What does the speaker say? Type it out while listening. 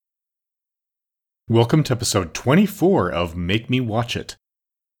Welcome to episode 24 of Make Me Watch It,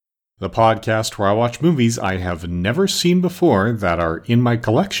 the podcast where I watch movies I have never seen before that are in my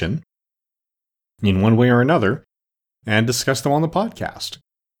collection, in one way or another, and discuss them on the podcast.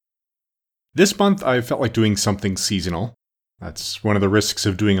 This month I felt like doing something seasonal. That's one of the risks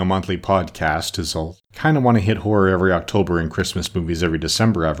of doing a monthly podcast, is I'll kind of want to hit horror every October and Christmas movies every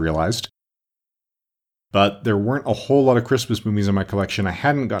December, I've realized. But there weren't a whole lot of Christmas movies in my collection I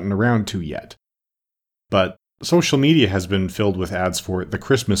hadn't gotten around to yet. But social media has been filled with ads for The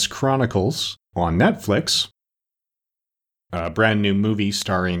Christmas Chronicles on Netflix, a brand new movie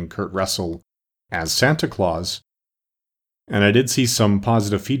starring Kurt Russell as Santa Claus. And I did see some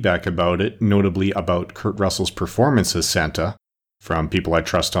positive feedback about it, notably about Kurt Russell's performance as Santa, from people I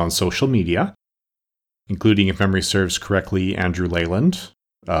trust on social media, including, if memory serves correctly, Andrew Leyland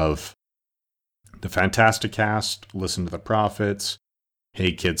of The Fantastic Cast, Listen to the Prophets,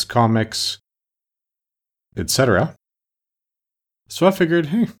 Hey Kids Comics, etc. So I figured,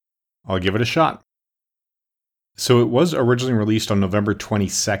 hey, I'll give it a shot. So it was originally released on November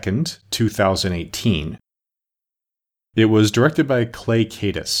 22nd, 2018. It was directed by Clay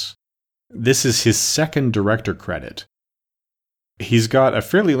Kaytis. This is his second director credit. He's got a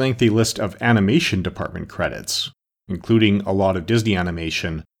fairly lengthy list of animation department credits, including a lot of Disney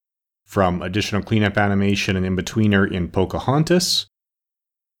animation, from additional cleanup animation and in-betweener in Pocahontas,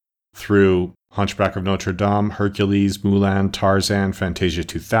 through Hunchback of Notre Dame, Hercules, Mulan, Tarzan, Fantasia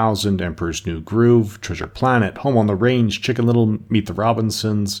 2000, Emperor's New Groove, Treasure Planet, Home on the Range, Chicken Little, Meet the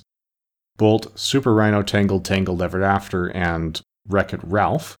Robinsons, Bolt, Super Rhino, Tangled, Tangled Ever After, and Wreck-It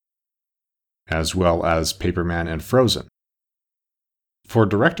Ralph, as well as Paperman and Frozen. For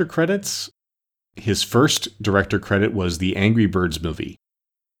director credits, his first director credit was the Angry Birds movie.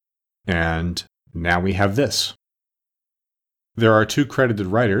 And now we have this. There are two credited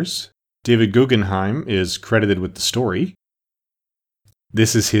writers. David Guggenheim is credited with the story.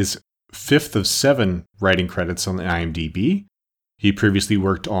 This is his fifth of 7 writing credits on the IMDb. He previously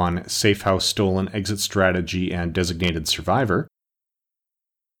worked on Safe House Stolen, Exit Strategy, and Designated Survivor.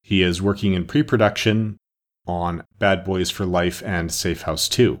 He is working in pre-production on Bad Boys for Life and Safe House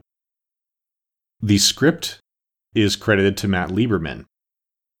 2. The script is credited to Matt Lieberman.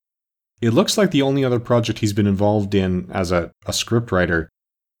 It looks like the only other project he's been involved in as a scriptwriter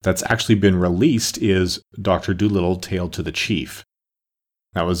that's actually been released is Dr. Dolittle, Tale to the Chief.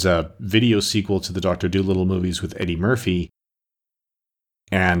 That was a video sequel to the Dr. Dolittle movies with Eddie Murphy,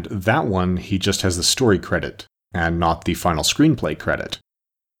 and that one he just has the story credit and not the final screenplay credit.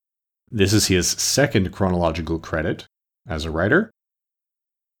 This is his second chronological credit as a writer,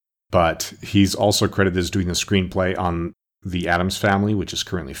 but he's also credited as doing the screenplay on The Addams Family, which is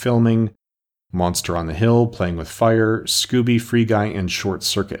currently filming, Monster on the Hill, Playing with Fire, Scooby, Free Guy, and Short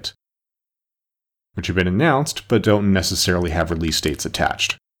Circuit, which have been announced but don't necessarily have release dates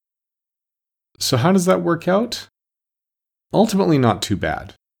attached. So how does that work out? Ultimately not too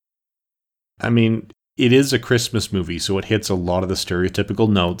bad. I mean, it is a Christmas movie, so it hits a lot of the stereotypical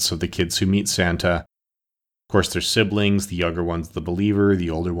notes of the kids who meet Santa. Of course, they're siblings, the younger one's the believer, the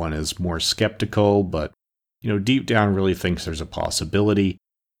older one is more skeptical, but deep down really thinks there's a possibility.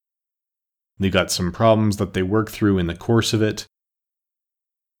 They got some problems that they work through in the course of it.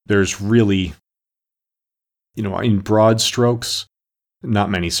 There's really, in broad strokes,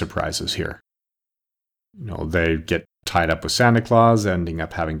 not many surprises here. They get tied up with Santa Claus, ending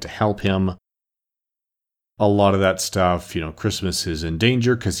up having to help him. A lot of that stuff, Christmas is in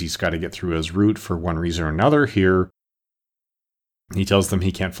danger because he's got to get through his route for one reason or another. Here, he tells them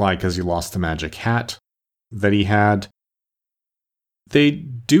he can't fly because he lost the magic hat that he had. They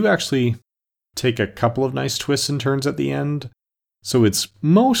do actually take a couple of nice twists and turns at the end, so it's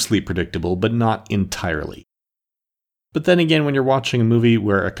mostly predictable, but not entirely. But then again, when you're watching a movie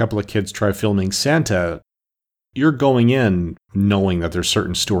where a couple of kids try filming Santa, you're going in knowing that there's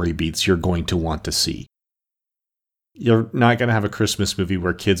certain story beats you're going to want to see. You're not going to have a Christmas movie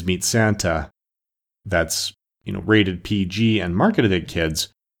where kids meet Santa that's, rated PG and marketed at kids,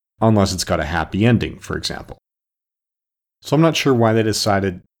 unless it's got a happy ending, for example. So I'm not sure why they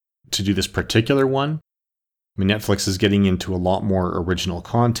decided to do this particular one. I mean, Netflix is getting into a lot more original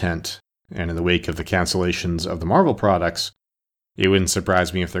content, and in the wake of the cancellations of the Marvel products, it wouldn't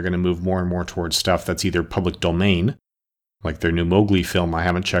surprise me if they're going to move more and more towards stuff that's either public domain, like their new Mowgli film I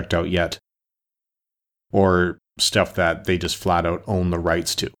haven't checked out yet, or stuff that they just flat out own the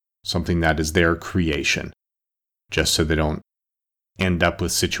rights to, something that is their creation, just so they don't end up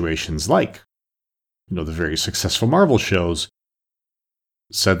with situations like, the very successful Marvel shows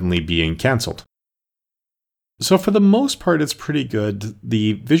suddenly being canceled. So for the most part, it's pretty good.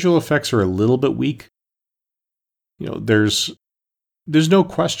 The visual effects are a little bit weak. There's no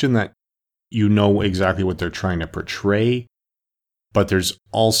question that you know exactly what they're trying to portray, but there's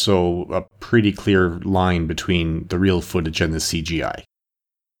also a pretty clear line between the real footage and the CGI.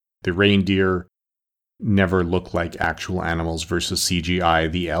 The reindeer never look like actual animals versus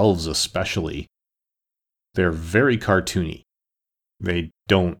CGI, the elves especially. They're very cartoony. They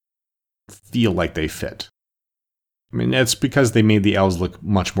don't feel like they fit. I mean, it's because they made the elves look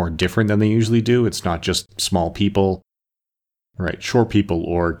much more different than they usually do. It's not just small people, right? Short people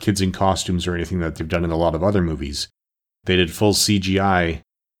or kids in costumes or anything that they've done in a lot of other movies. They did full CGI,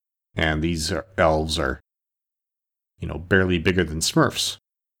 and these elves are, barely bigger than Smurfs.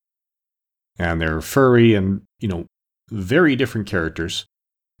 And they're furry and, very different characters.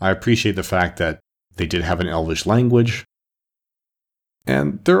 I appreciate the fact that they did have an elvish language.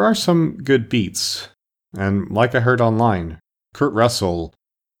 And there are some good beats. And like I heard online, Kurt Russell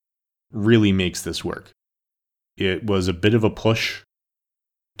really makes this work. It was a bit of a push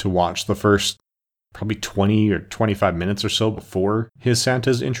to watch the first probably 20 or 25 minutes or so before his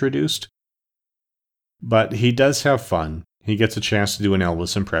Santa's introduced. But he does have fun. He gets a chance to do an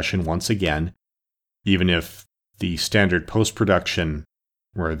Elvis impression once again, even if the standard post-production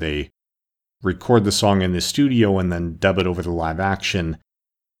where they record the song in the studio and then dub it over the live action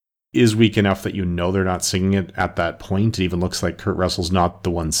is weak enough that they're not singing it at that point. It even looks like Kurt Russell's not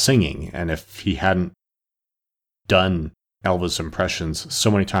the one singing. And if he hadn't done Elvis impressions so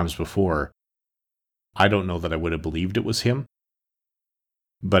many times before, I don't know that I would have believed it was him.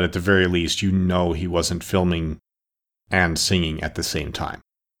 But at the very least, he wasn't filming and singing at the same time.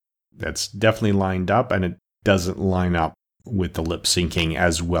 That's definitely lined up, and it doesn't line up with the lip syncing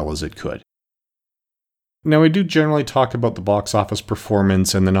as well as it could. Now, I do generally talk about the box office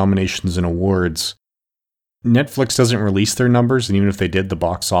performance and the nominations and awards. Netflix doesn't release their numbers, and even if they did, the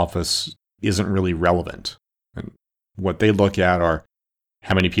box office isn't really relevant. And what they look at are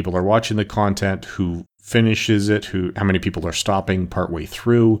how many people are watching the content, who finishes it, how many people are stopping partway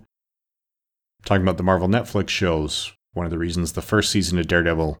through. Talking about the Marvel Netflix shows, one of the reasons the first season of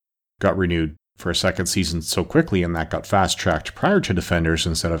Daredevil got renewed for a second season so quickly, and that got fast-tracked prior to Defenders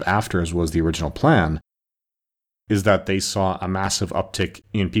instead of after, as was the original plan, is that they saw a massive uptick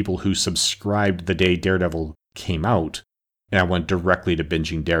in people who subscribed the day Daredevil came out and went directly to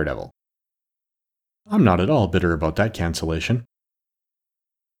binging Daredevil. I'm not at all bitter about that cancellation.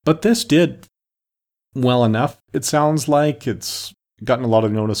 But this did well enough. It sounds like it's gotten a lot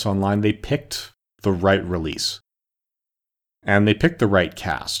of notice online. They picked the right release. And they picked the right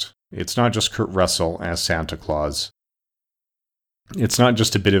cast. It's not just Kurt Russell as Santa Claus. It's not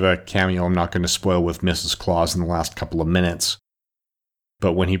just a bit of a cameo I'm not going to spoil with Mrs. Claus in the last couple of minutes.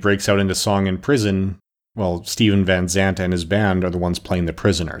 But when he breaks out into song in prison, well, Steven Van Zandt and his band are the ones playing the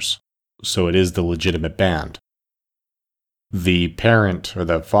prisoners. So it is the legitimate band. The parent, or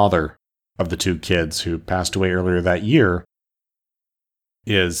the father, of the two kids who passed away earlier that year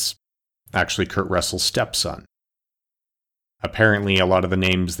is actually Kurt Russell's stepson. Apparently, a lot of the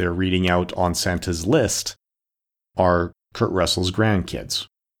names they're reading out on Santa's list are Kurt Russell's grandkids.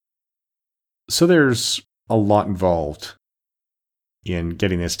 So there's a lot involved in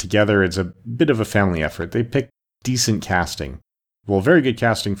getting this together. It's a bit of a family effort. They picked decent casting. Well, very good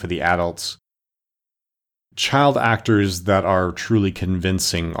casting for the adults. Child actors that are truly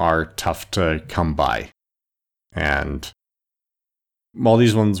convincing are tough to come by. And while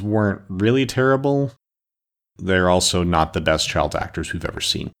these ones weren't really terrible, they're also not the best child actors we've ever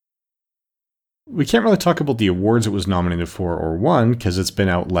seen. We can't really talk about the awards it was nominated for or won because it's been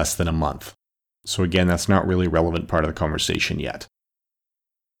out less than a month. So again, that's not really a relevant part of the conversation yet.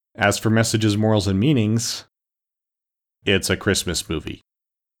 As for messages, morals, and meanings, it's a Christmas movie.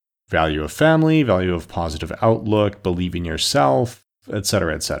 Value of family, value of positive outlook, believe in yourself,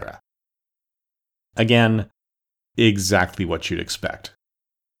 etc., etc. Again, exactly what you'd expect.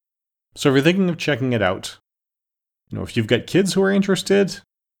 So if you're thinking of checking it out, if you've got kids who are interested,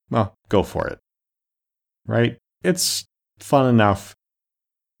 well, go for it. Right? It's fun enough.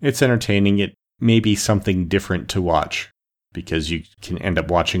 It's entertaining. It may be something different to watch because you can end up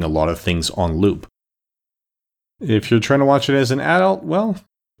watching a lot of things on loop. If you're trying to watch it as an adult, well,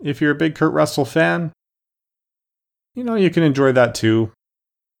 if you're a big Kurt Russell fan, you can enjoy that too.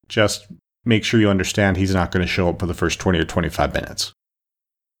 Just make sure you understand he's not going to show up for the first 20 or 25 minutes.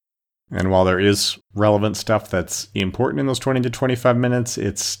 And while there is relevant stuff that's important in those 20 to 25 minutes,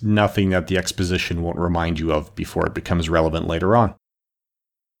 it's nothing that the exposition won't remind you of before it becomes relevant later on.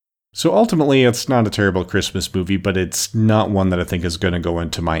 So ultimately, it's not a terrible Christmas movie, but it's not one that I think is going to go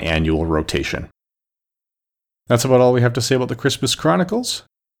into my annual rotation. That's about all we have to say about the Christmas Chronicles.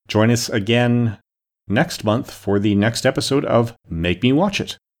 Join us again next month for the next episode of Make Me Watch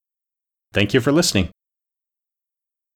It. Thank you for listening.